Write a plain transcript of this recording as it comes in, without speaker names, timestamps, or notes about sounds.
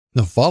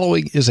The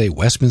following is a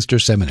Westminster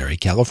Seminary,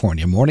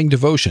 California morning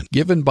devotion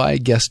given by a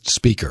guest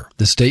speaker.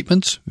 The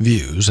statements,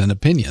 views, and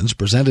opinions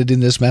presented in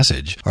this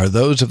message are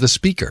those of the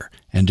speaker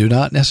and do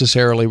not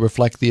necessarily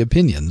reflect the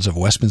opinions of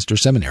Westminster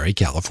Seminary,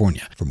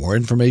 California. For more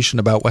information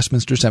about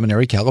Westminster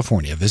Seminary,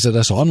 California, visit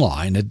us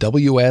online at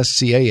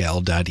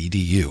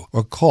wscal.edu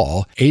or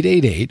call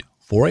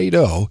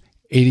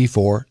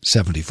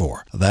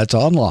 888-480-8474. That's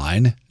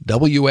online,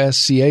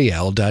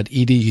 wscal.edu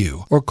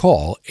or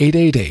call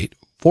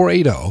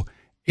 888-480-8474.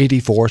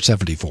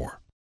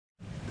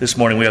 This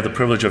morning we have the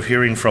privilege of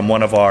hearing from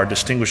one of our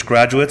distinguished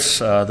graduates.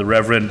 The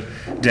Reverend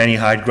Danny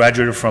Hyde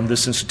graduated from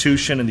this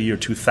institution in the year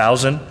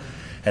 2000,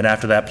 and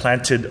after that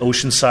planted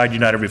Oceanside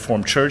United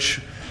Reformed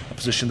Church, a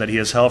position that he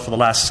has held for the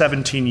last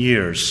 17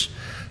 years.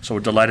 So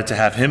we're delighted to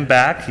have him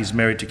back. He's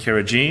married to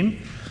Kara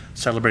Jean,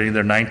 celebrating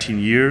their 19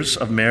 years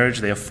of marriage.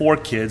 They have 4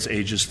 kids,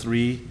 ages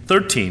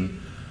 13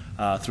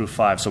 through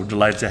 5. So we're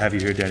delighted to have you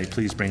here, Danny.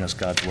 Please bring us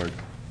God's Word.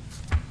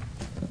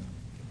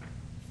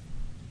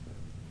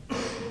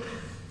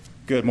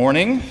 Good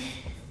morning.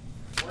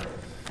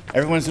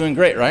 Everyone's doing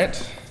great,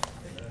 right?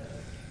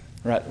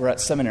 We're at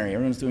seminary.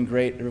 Everyone's doing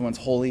great. Everyone's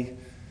holy.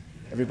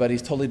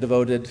 Everybody's totally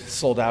devoted,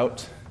 sold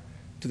out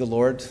to the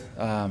Lord.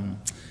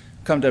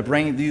 Come to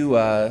bring you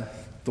the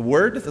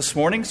Word this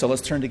morning. So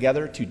let's turn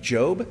together to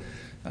Job.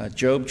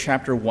 Job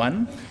chapter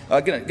 1.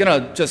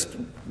 Gonna just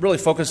really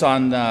focus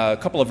on a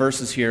couple of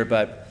verses here,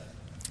 but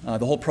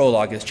the whole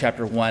prologue is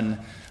chapter 1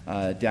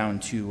 down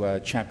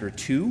to chapter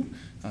 2,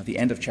 the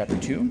end of chapter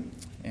 2.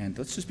 And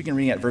let's just begin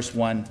reading at verse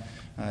 1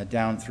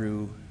 down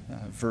through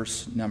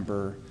verse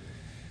number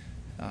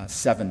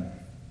 7.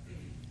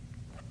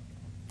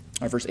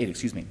 Verse 8,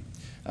 excuse me.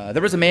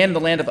 There was a man in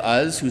the land of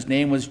Uz whose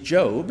name was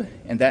Job,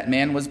 and that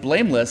man was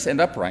blameless and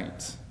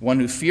upright, one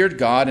who feared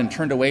God and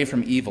turned away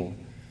from evil.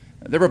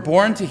 There were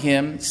born to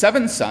him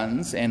 7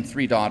 sons and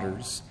 3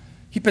 daughters.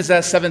 He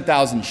possessed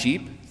 7,000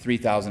 sheep,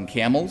 3,000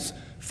 camels,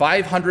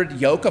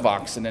 500 yoke of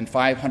oxen, and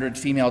 500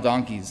 female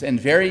donkeys, and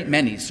very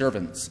many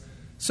servants.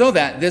 So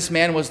that this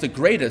man was the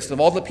greatest of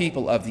all the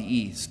people of the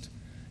East.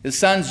 His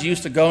sons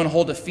used to go and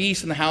hold a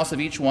feast in the house of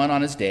each one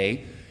on his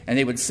day, and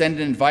they would send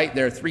and invite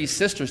their 3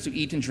 sisters to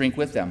eat and drink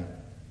with them.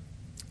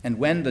 And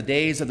when the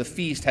days of the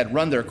feast had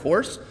run their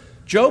course,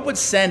 Job would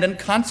send and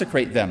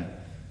consecrate them,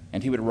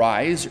 and he would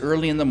rise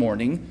early in the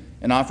morning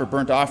and offer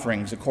burnt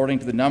offerings according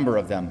to the number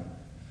of them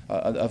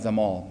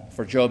all.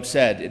 For Job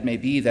said, "It may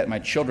be that my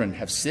children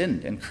have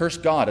sinned and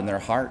cursed God in their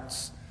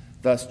hearts."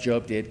 Thus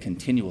Job did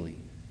continually.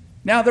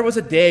 Now there was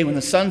a day when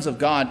the sons of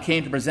God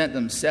came to present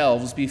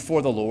themselves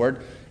before the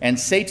Lord, and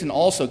Satan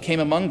also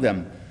came among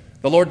them.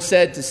 The Lord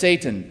said to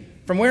Satan,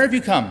 "From where have you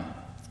come?"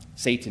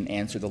 Satan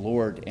answered the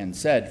Lord and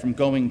said, "From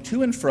going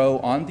to and fro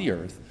on the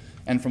earth,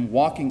 and from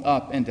walking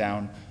up and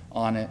down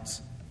on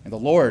it." And the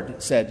Lord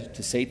said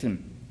to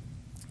Satan,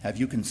 "Have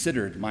you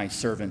considered my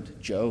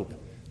servant Job,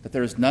 that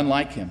there is none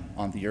like him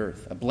on the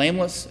earth, a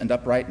blameless and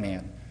upright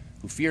man,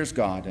 who fears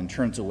God and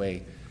turns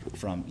away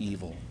from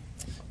evil?"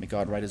 May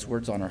God write his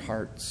words on our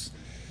hearts.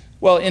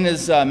 Well, in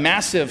his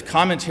massive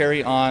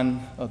commentary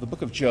on the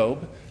book of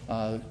Job,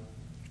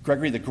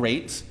 Gregory the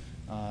Great,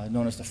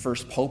 known as the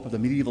first pope of the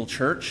medieval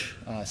church,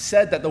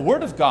 said that the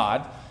Word of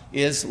God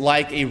is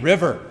like a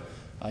river.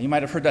 You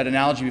might have heard that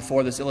analogy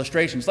before, this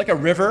illustration. It's like a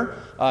river,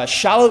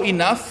 shallow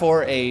enough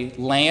for a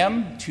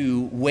lamb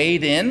to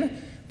wade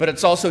in, but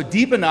it's also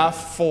deep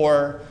enough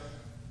for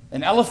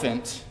an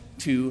elephant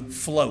to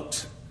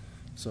float.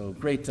 So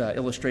great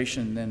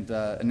illustration and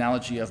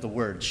analogy of the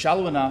word.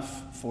 Shallow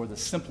enough for the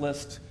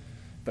simplest,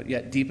 but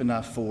yet deep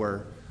enough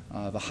for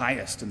the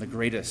highest and the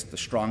greatest, the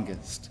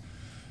strongest.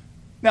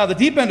 Now, the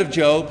deep end of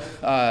Job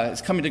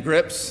is coming to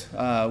grips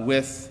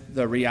with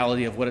the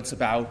reality of what it's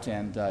about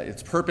and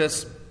its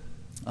purpose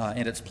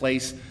and its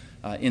place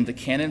in the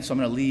canon. So I'm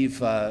going to leave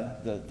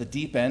the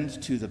deep end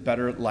to the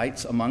better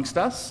lights amongst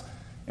us,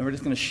 and we're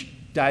just going to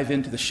dive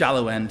into the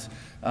shallow end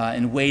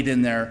and wade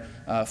in there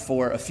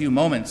for a few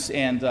moments,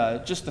 and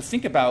just to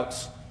think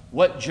about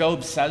what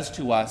Job says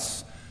to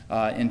us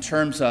in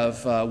terms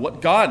of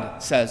what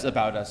God says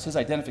about us, his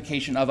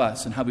identification of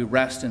us, and how we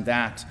rest in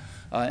that.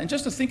 And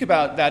just to think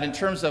about that in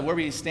terms of where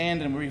we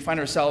stand and where we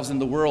find ourselves in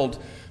the world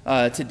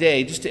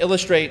today, just to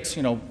illustrate,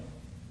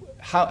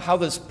 how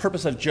this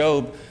purpose of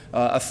Job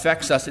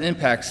affects us and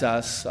impacts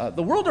us.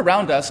 The world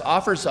around us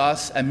offers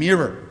us a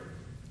mirror,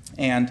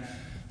 and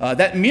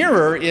that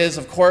mirror is,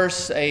 of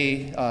course,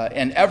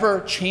 an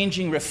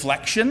ever-changing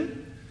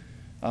reflection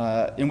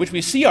in which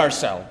we see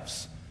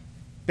ourselves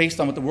based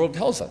on what the world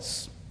tells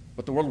us,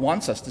 what the world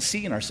wants us to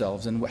see in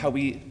ourselves, and how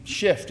we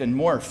shift and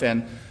morph,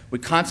 and we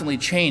constantly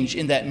change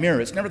in that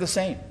mirror. It's never the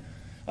same.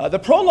 The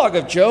prologue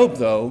of Job,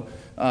 though,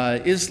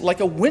 is like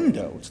a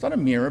window. It's not a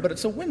mirror, but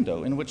it's a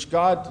window in which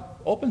God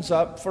opens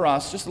up for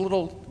us just a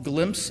little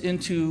glimpse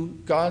into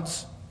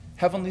God's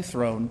heavenly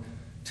throne,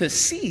 to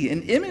see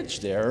an image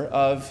there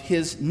of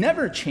his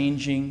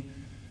never-changing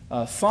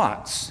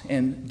thoughts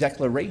and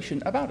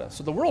declaration about us.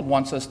 So the world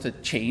wants us to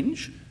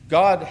change.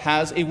 God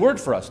has a word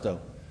for us,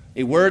 though,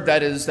 a word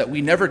that is that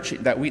we never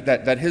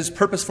that his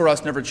purpose for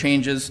us never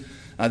changes,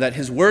 that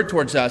his word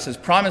towards us, his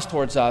promise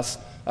towards us,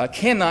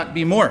 cannot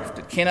be morphed.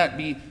 It cannot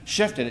be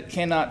shifted. It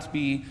cannot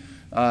be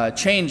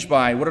changed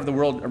by whatever the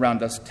world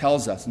around us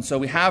tells us. And so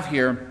we have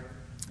here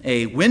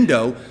a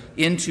window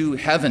into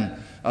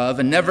heaven of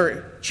a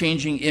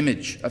never-changing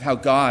image of how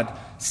God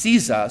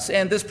sees us.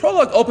 And this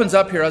prologue opens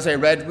up here, as I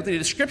read, with a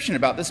description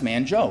about this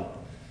man, Job.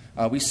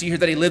 We see here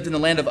that he lived in the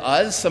land of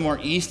Uz, somewhere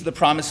east of the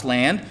promised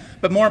land.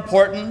 But more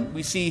important,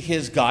 we see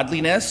his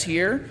godliness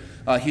here.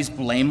 He's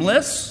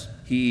blameless.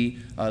 He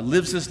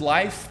lives his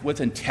life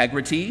with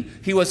integrity.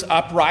 He was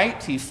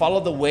upright. He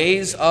followed the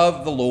ways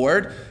of the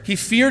Lord. He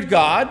feared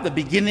God, the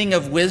beginning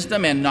of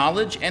wisdom and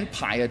knowledge and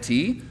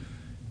piety.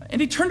 And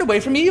he turned away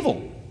from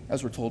evil,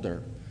 as we're told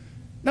there.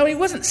 Now, he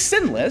wasn't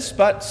sinless,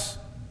 but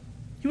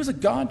he was a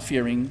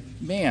God-fearing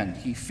man.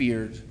 He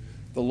feared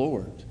the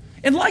Lord.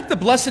 And like the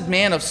blessed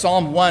man of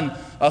Psalm 1,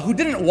 who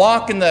didn't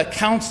walk in the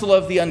counsel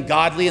of the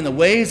ungodly and the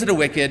ways of the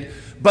wicked,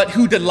 but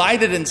who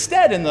delighted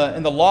instead in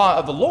the law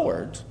of the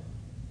Lord,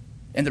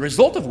 and the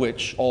result of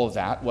which, all of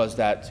that, was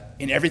that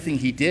in everything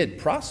he did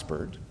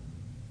prospered.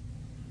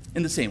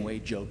 In the same way,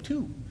 Job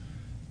too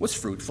was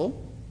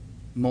fruitful,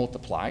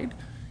 multiplied,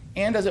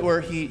 and as it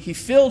were, he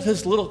filled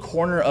his little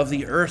corner of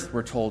the earth,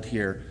 we're told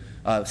here,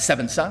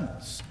 7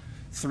 sons,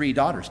 3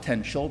 daughters,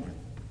 10 children.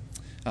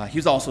 He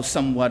was also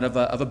somewhat of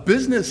a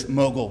business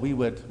mogul, we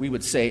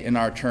would say in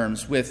our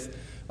terms, with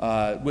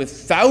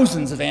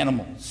thousands of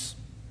animals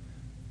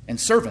and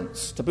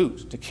servants to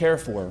boot, to care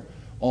for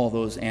all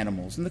those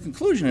animals. And the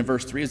conclusion in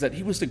verse 3 is that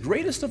he was the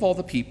greatest of all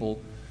the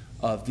people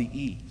of the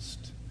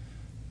East.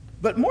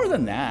 But more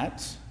than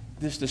that,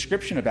 this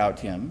description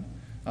about him,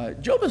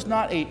 Job is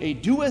not a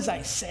do as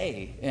I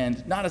say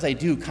and not as I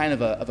do kind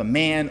of a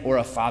man or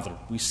a father.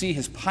 We see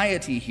his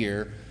piety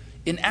here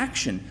in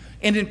action.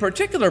 And in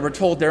particular, we're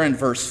told there in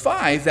verse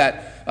 5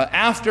 that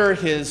after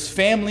his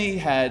family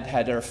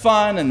had their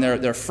fun and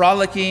their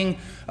frolicking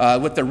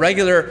with the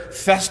regular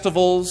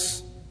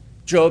festivals,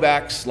 Job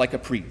acts like a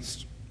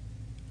priest.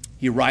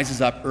 He rises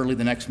up early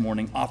the next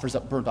morning, offers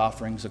up burnt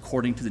offerings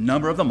according to the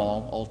number of them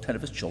all 10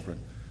 of his children.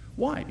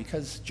 Why?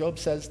 Because Job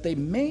says they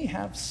may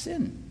have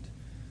sinned,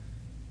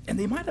 and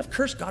they might have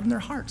cursed God in their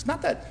hearts.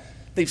 Not that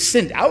they've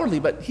sinned outwardly,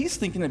 but he's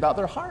thinking about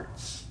their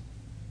hearts,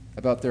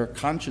 about their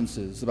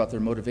consciences, about their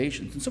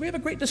motivations. And so we have a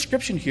great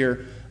description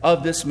here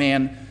of this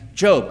man,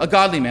 Job, a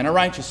godly man, a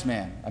righteous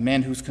man, a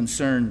man who's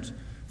concerned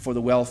for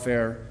the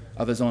welfare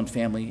of his own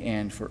family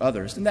and for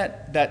others. And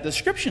that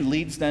description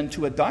leads then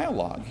to a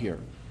dialogue here.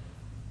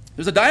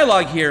 There's a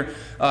dialogue here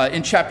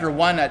in chapter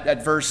 1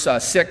 at verse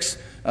 6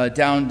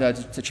 down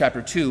to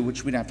chapter 2,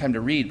 which we don't have time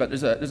to read, but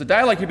there's a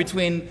dialogue here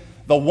between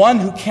the one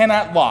who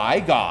cannot lie,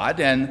 God,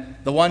 and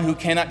the one who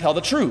cannot tell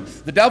the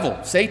truth, the devil,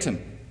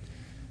 Satan.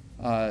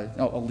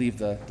 I'll leave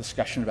the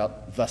discussion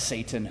about the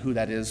Satan, who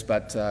that is,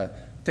 but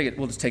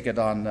we'll just take it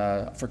on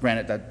for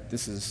granted that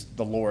this is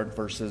the Lord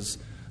versus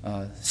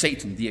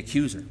Satan, the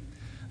accuser.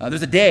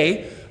 There's a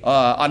day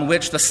on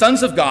which the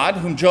sons of God,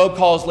 whom Job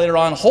calls later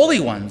on holy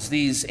ones,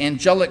 these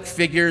angelic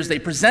figures, they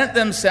present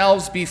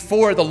themselves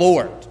before the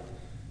Lord.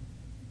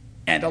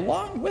 And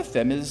along with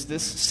them is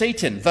this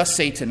Satan, the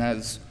Satan,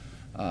 as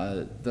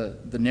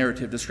the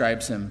narrative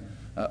describes him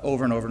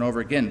over and over and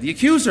over again. The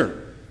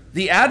accuser,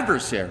 the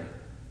adversary.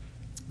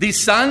 These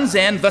sons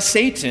and the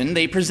Satan,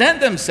 they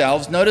present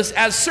themselves, notice,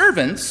 as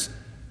servants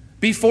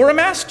before a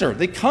master.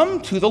 They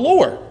come to the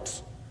Lord.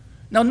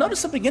 Now notice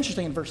something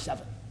interesting in verse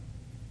 7.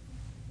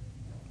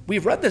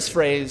 We've read this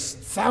phrase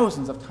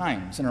thousands of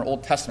times in our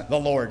Old Testament. The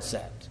Lord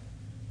said.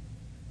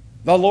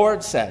 The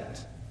Lord said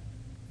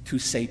to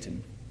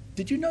Satan.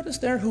 Did you notice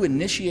there who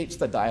initiates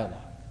the dialogue?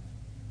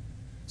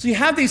 So you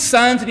have these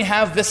sons and you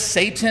have this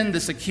Satan,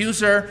 this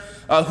accuser,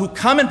 who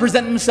come and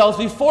present themselves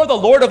before the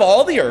Lord of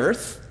all the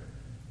earth.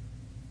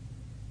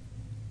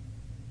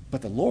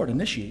 But the Lord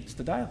initiates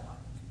the dialogue.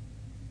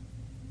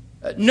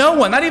 No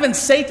one, not even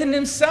Satan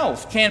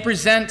himself, can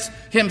present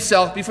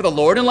himself before the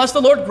Lord unless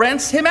the Lord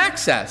grants him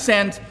access.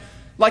 And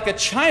like a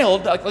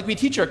child, like we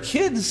teach our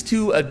kids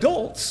to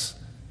adults,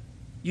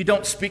 you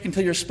don't speak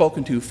until you're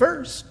spoken to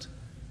first.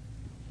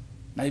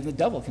 Not even the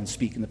devil can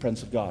speak in the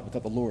presence of God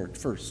without the Lord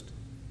first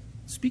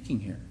speaking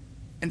here.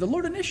 And the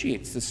Lord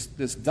initiates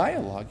this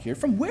dialogue here.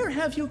 From where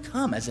have you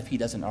come? As if he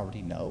doesn't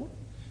already know.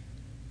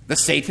 The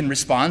Satan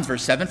responds,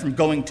 verse 7, from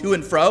going to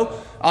and fro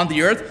on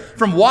the earth,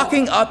 from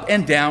walking up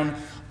and down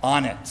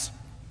on it.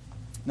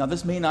 Now,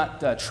 this may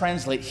not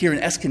translate here in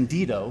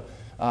Escondido,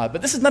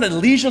 but this is not a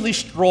leisurely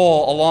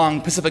stroll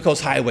along Pacific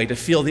Coast Highway to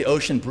feel the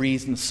ocean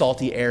breeze and the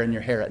salty air in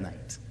your hair at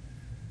night.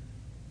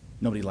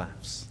 Nobody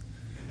laughs.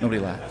 Nobody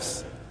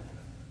laughs.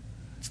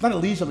 It's not a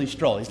leisurely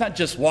stroll. He's not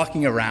just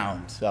walking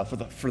around for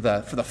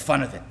the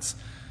fun of it.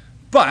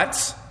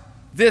 But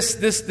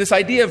this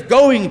idea of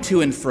going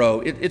to and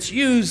fro, it's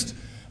used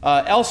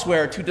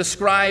elsewhere to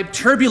describe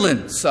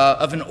turbulence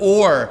of an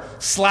oar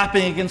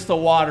slapping against the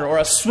water, or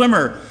a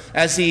swimmer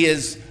as he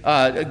is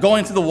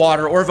going through the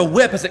water, or of a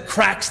whip as it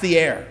cracks the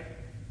air.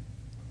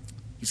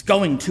 He's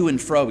going to and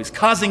fro. He's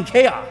causing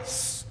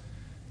chaos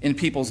in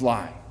people's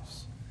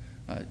lives.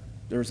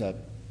 There's a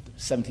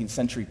 17th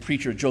century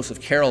preacher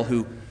Joseph Carroll,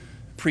 who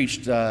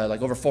preached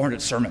like over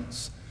 400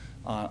 sermons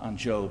on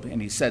Job,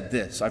 and he said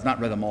this. I've not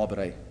read them all, but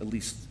at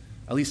least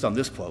on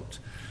this quote,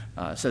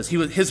 says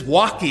his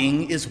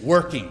walking is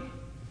working.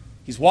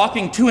 He's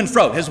walking to and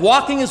fro. His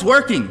walking is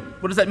working.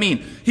 What does that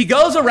mean? He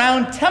goes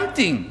around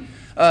tempting,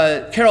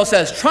 Carroll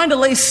says, trying to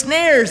lay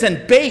snares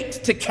and bait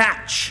to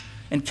catch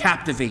and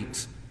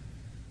captivate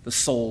the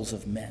souls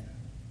of men.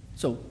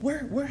 So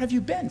where have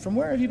you been? From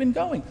where have you been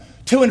going?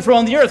 To and fro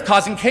on the earth,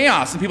 causing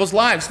chaos in people's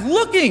lives,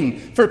 looking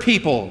for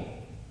people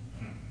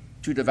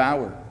to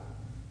devour.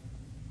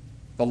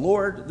 The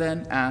Lord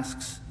then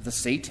asks the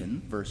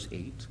Satan, verse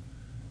 8,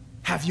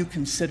 have you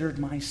considered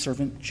my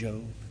servant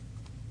Job?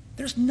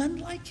 There's none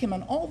like him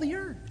on all the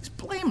earth. He's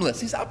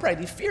blameless. He's upright.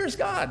 He fears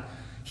God.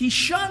 He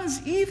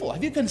shuns evil.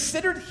 Have you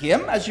considered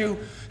him as you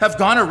have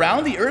gone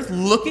around the earth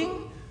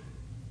looking?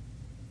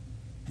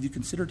 Have you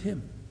considered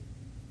him?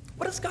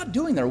 What is God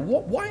doing there?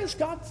 Why is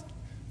God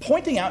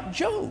pointing out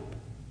Job?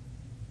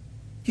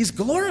 He's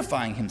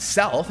glorifying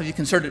himself. Have you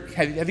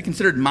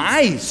considered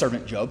my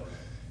servant Job?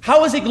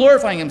 How is he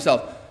glorifying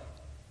himself?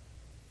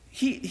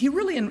 He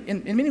really,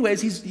 in many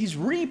ways, he's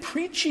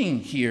re-preaching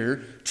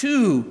here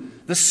to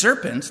the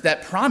serpent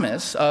that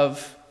promise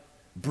of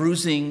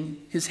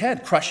bruising his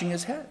head, crushing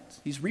his head.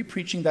 He's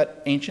re-preaching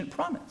that ancient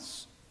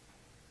promise.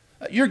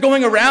 You're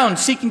going around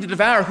seeking to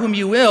devour whom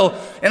you will,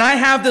 and I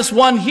have this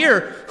one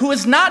here who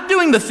is not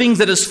doing the things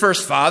that his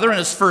first father and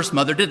his first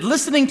mother did,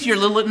 listening to your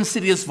little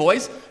insidious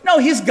voice. No,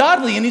 he's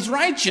godly and he's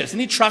righteous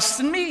and he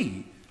trusts in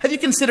me. Have you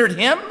considered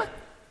him?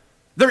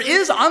 There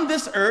is on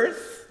this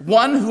earth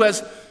one who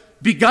has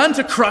begun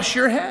to crush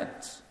your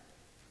heads.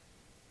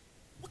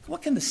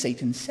 What can the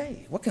Satan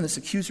say? What can this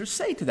accuser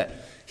say to that?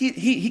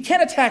 He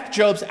can't attack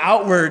Job's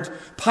outward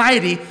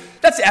piety.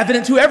 That's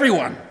evident to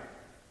everyone.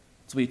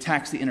 So he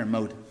attacks the inner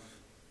motive.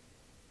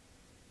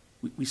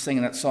 We sing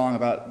in that song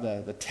about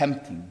the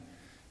tempting.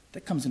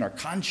 That comes in our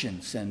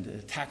conscience and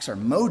attacks our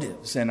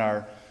motives and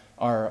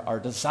our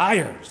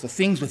desires, the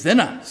things within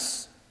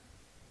us.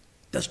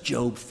 Does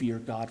Job fear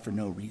God for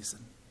no reason?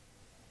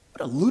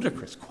 What a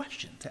ludicrous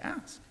question to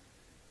ask.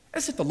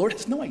 As if the Lord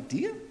has no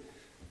idea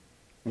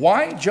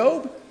why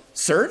Job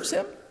serves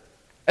him.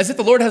 As if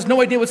the Lord has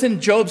no idea what's in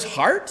Job's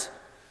heart.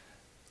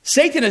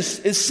 Satan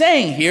is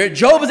saying here,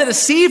 Job is a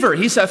deceiver.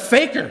 He's a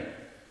faker.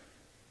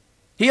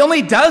 He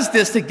only does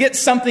this to get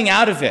something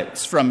out of it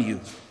from you.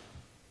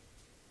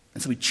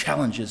 And so he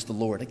challenges the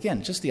Lord.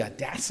 Again, just the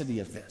audacity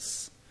of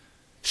this.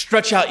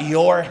 Stretch out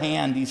your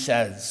hand, he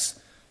says.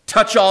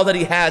 Touch all that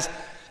he has,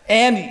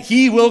 and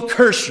he will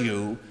curse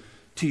you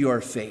to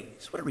your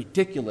face. What a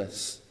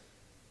ridiculous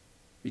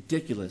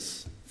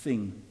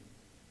thing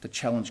to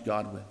challenge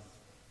God with.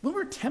 When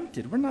we're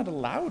tempted, we're not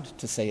allowed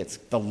to say it's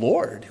the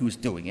Lord who's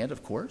doing it,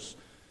 of course.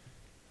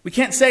 We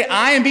can't say,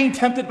 I am being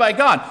tempted by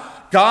God.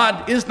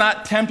 God is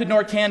not tempted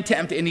nor can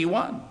tempt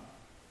anyone.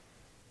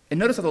 And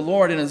notice how the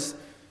Lord, in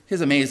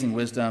his amazing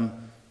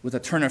wisdom, with a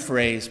turn of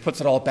phrase,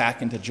 puts it all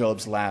back into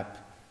Job's lap.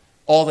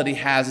 All that he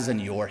has is in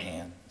your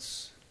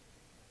hands.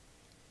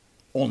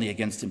 Only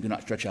against him do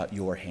not stretch out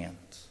your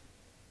hands.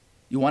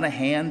 You want a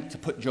hand to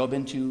put Job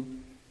into?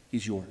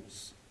 He's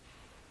yours.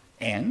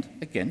 And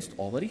against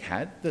all that he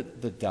had, the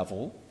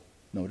devil,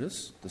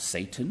 notice, the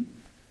Satan,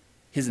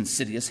 his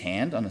insidious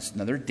hand on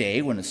another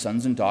day when his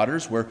sons and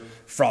daughters were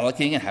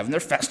frolicking and having their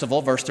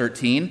festival, verse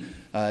 13,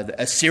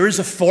 a series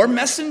of 4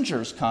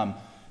 messengers come.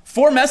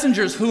 4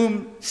 messengers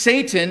whom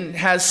Satan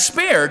has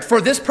spared for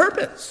this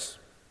purpose.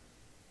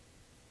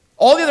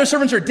 All the other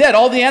servants are dead.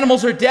 All the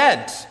animals are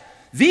dead.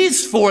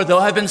 These 4,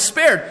 though, have been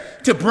spared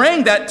to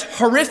bring that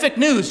horrific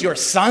news. Your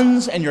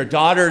sons and your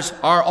daughters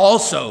are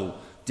also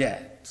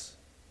dead.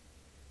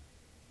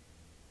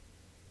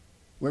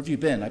 Where have you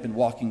been? I've been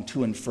walking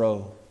to and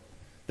fro.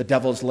 The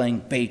devil is laying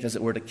bait, as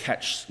it were, to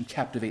catch and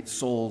captivate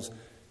souls.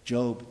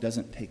 Job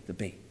doesn't take the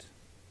bait.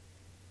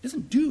 He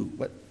doesn't do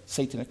what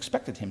Satan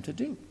expected him to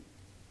do.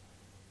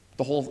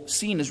 The whole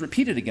scene is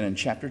repeated again in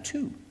chapter 2.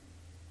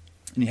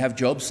 And you have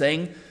Job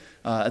saying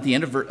at the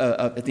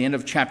end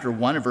of chapter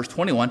 1 and verse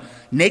 21,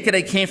 naked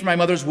I came from my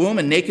mother's womb,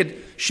 and naked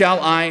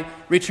shall I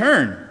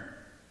return,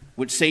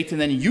 which Satan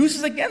then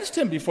uses against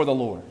him before the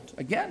Lord.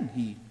 Again,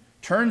 he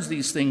turns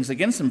these things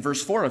against him.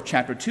 Verse 4 of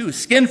chapter 2,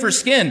 skin for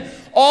skin,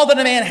 all that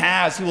a man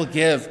has he will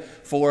give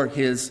for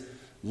his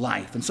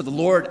life. And so the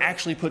Lord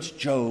actually puts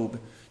Job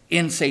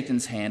in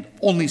Satan's hand,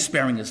 only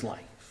sparing his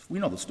life. We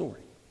know the story.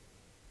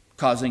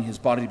 Causing his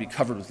body to be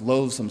covered with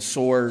loathsome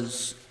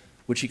sores,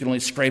 which he can only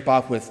scrape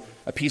off with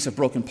a piece of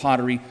broken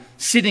pottery,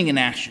 sitting in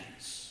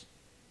ashes.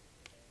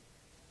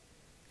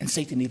 And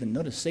Satan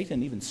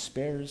even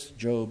spares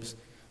Job's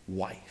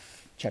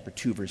wife. Chapter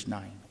 2, verse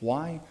 9.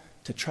 Why?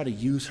 To try to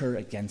use her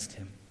against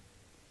him.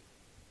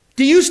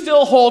 Do you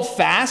still hold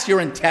fast your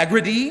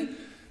integrity?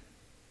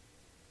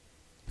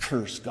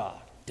 Curse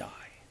God, die.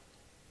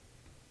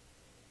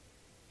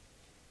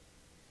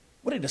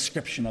 What a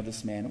description of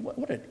this man.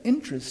 What an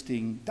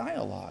interesting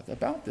dialogue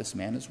about this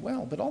man as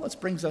well. But all this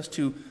brings us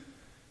to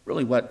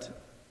really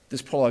what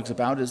this prologue is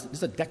about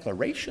is a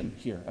declaration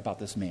here about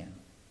this man.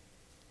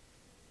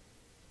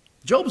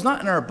 Job's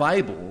not in our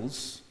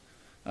Bibles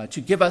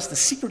to give us the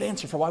secret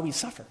answer for why we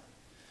suffer.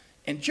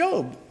 And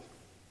Job,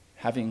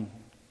 having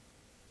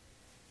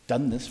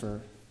done this for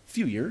a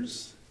few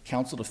years,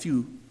 counseled a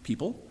few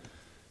people,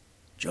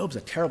 Job's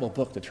a terrible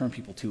book to turn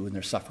people to in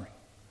their suffering.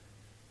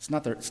 It's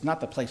not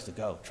the place to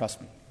go,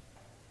 trust me.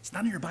 It's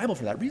not in your Bible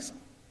for that reason.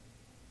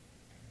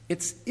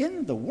 It's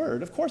in the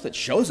Word, of course, that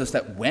shows us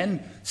that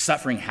when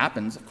suffering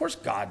happens, of course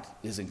God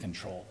is in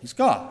control. He's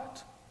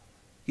God.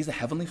 He's a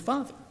heavenly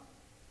Father.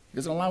 He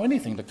doesn't allow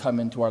anything to come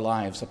into our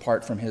lives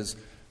apart from his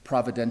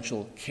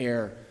providential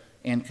care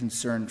and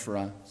concern for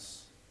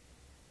us.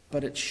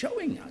 But it's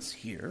showing us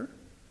here,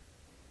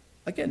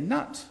 again,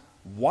 not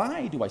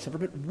why do I suffer,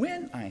 but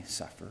when I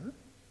suffer,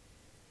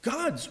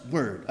 God's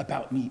word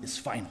about me is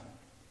final.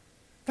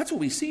 That's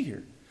what we see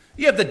here.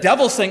 You have the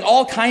devil saying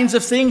all kinds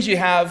of things. You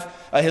have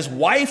his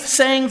wife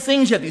saying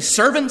things. You have these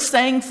servants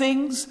saying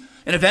things.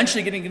 And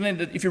eventually,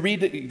 if you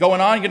read it going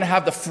on, you're going to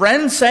have the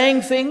friends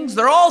saying things.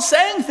 They're all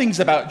saying things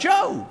about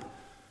Job.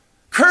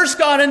 Curse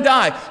God and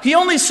die. He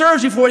only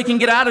serves you for what he can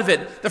get out of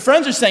it. The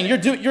friends are saying,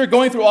 you're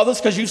going through all this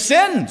because you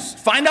sinned.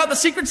 Find out the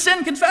secret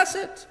sin, confess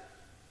it.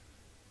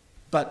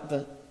 But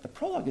the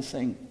prologue is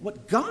saying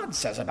what God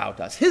says about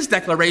us. His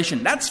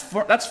declaration, that's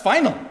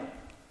final.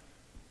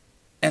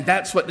 And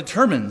that's what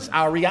determines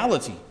our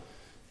reality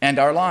and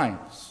our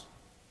lives.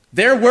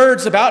 Their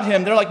words about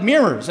him, they're like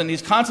mirrors, and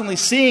he's constantly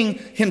seeing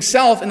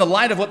himself in the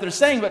light of what they're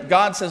saying, but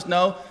God says,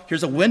 no,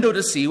 here's a window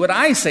to see what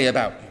I say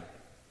about you.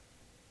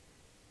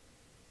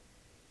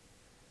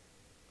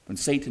 When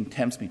Satan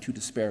tempts me to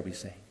despair, we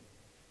say.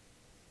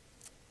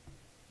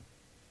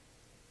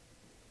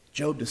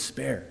 Job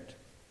despaired.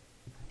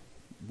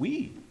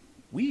 We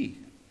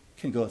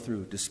can go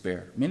through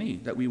despair. Many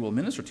that we will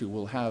minister to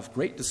will have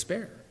great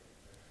despair.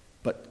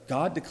 But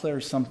God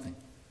declares something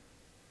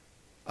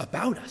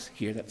about us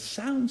here that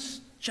sounds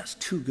just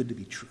too good to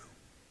be true.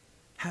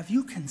 Have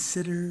you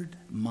considered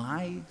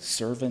my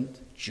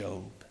servant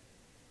Job?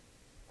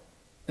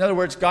 In other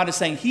words, God is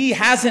saying he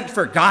hasn't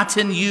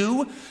forgotten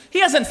you.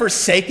 He hasn't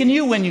forsaken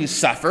you when you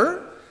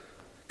suffer.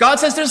 God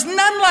says there's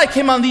none like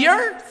him on the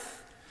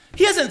earth.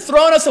 He hasn't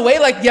thrown us away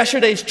like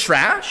yesterday's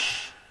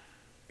trash.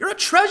 You're a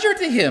treasure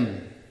to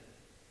him.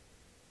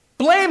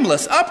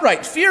 Blameless,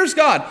 upright, fears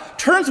God,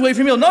 turns away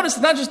from evil. Notice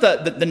it's not just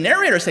the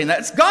narrator saying that,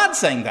 it's God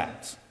saying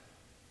that.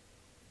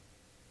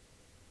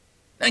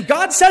 And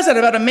God says that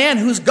about a man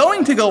who's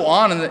going to go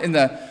on in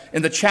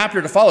the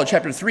chapter to follow,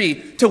 chapter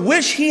 3, to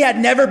wish he had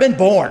never been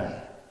born.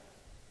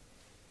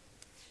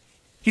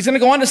 He's going to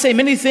go on to say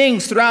many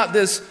things throughout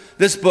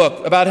this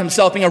book about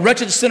himself being a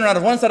wretched sinner out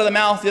of one side of the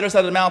mouth, the other side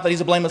of the mouth, that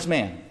he's a blameless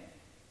man.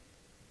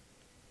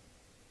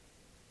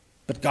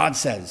 But God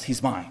says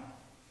he's mine.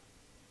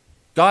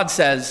 God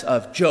says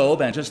of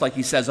Job, and just like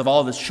he says of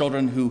all of his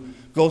children who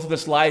go through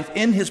this life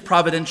in his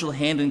providential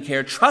hand and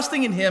care,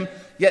 trusting in him,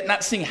 yet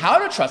not seeing how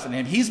to trust in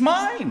him, he's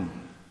mine.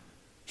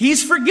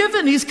 He's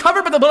forgiven. He's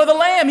covered by the blood of the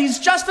Lamb. He's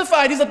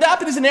justified. He's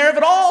adopted. He's an heir of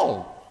it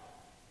all.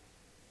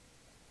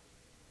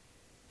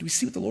 Do we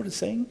see what the Lord is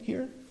saying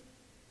here?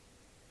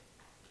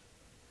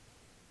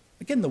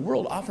 Again, the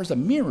world offers a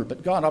mirror,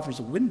 but God offers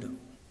a window.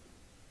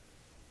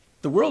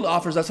 The world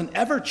offers us an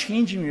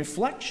ever-changing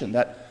reflection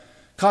that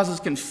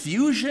causes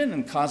confusion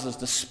and causes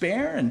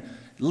despair and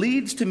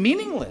leads to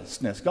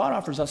meaninglessness. God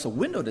offers us a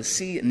window to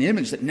see an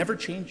image that never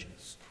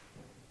changes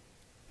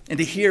and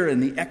to hear in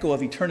the echo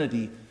of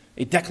eternity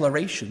a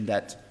declaration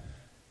that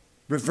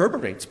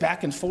reverberates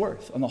back and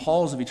forth on the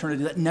halls of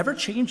eternity that never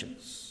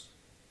changes.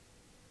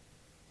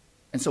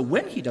 And so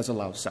when he does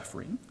allow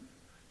suffering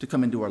to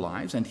come into our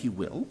lives, and he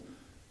will,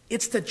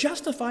 it's to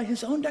justify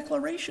his own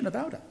declaration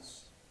about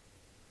us.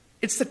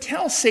 It's to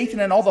tell Satan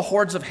and all the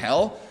hordes of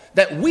hell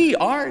that we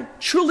are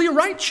truly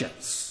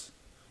righteous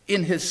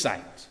in his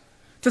sight.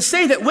 To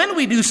say that when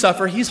we do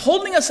suffer, he's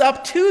holding us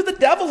up to the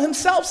devil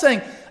himself,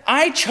 saying,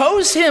 I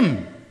chose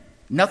him.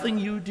 Nothing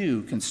you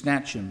do can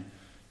snatch him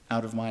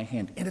out of my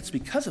hand. And it's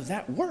because of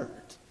that word,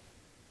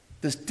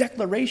 this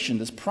declaration,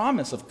 this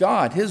promise of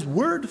God, his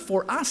word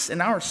for us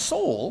in our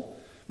soul,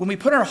 when we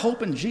put our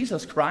hope in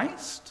Jesus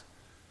Christ,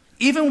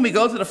 even when we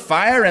go through the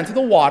fire and through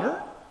the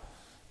water,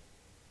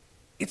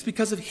 it's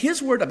because of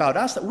his word about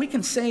us that we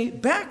can say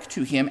back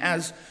to him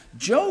as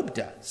Job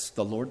does,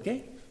 the Lord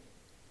gave.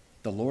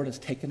 The Lord has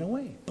taken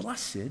away.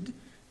 Blessed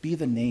be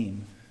the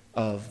name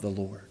of the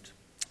Lord.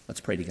 Let's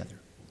pray together.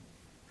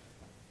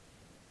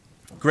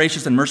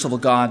 Gracious and merciful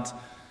God,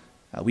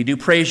 we do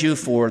praise you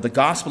for the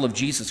gospel of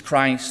Jesus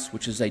Christ,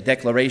 which is a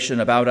declaration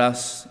about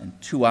us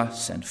and to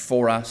us and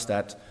for us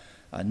that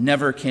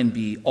never can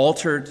be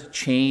altered,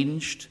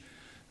 changed,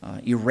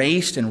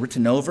 erased, and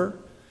written over.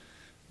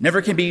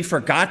 Never can be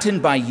forgotten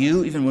by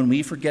you, even when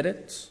we forget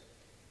it.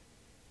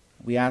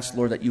 We ask,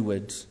 Lord, that you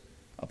would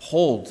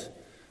uphold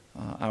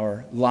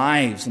our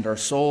lives and our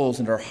souls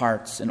and our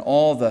hearts in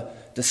all the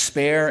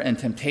despair and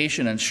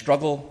temptation and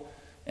struggle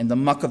and the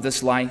muck of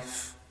this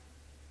life,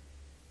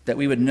 that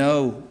we would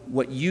know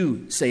what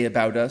you say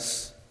about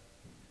us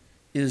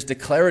is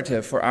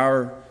declarative for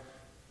our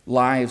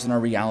lives and our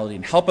reality.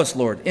 And help us,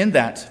 Lord, in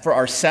that for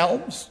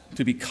ourselves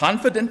to be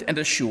confident and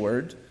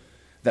assured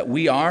that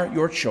we are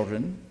your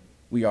children,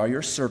 we are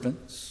your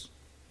servants,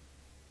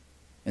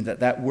 and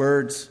that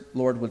words,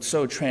 Lord, would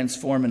so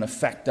transform and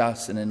affect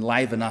us and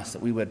enliven us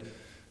that we would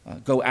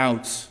go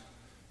out,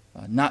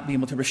 not be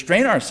able to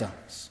restrain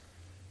ourselves,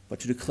 but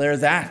to declare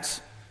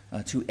that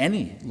to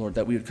any, Lord,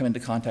 that we would come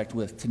into contact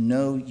with, to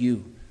know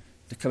you,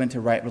 to come into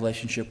right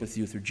relationship with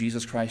you through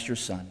Jesus Christ, your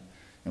Son.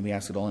 And we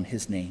ask it all in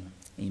his name.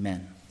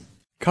 Amen.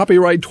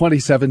 Copyright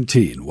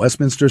 2017,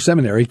 Westminster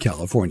Seminary,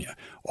 California.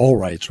 All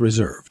rights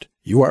reserved.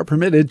 You are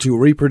permitted to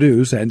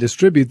reproduce and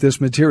distribute this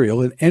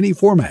material in any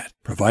format,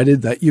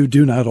 provided that you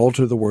do not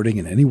alter the wording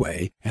in any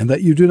way and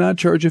that you do not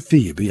charge a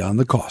fee beyond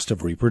the cost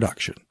of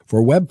reproduction.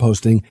 For web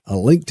posting, a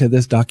link to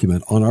this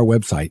document on our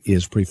website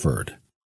is preferred.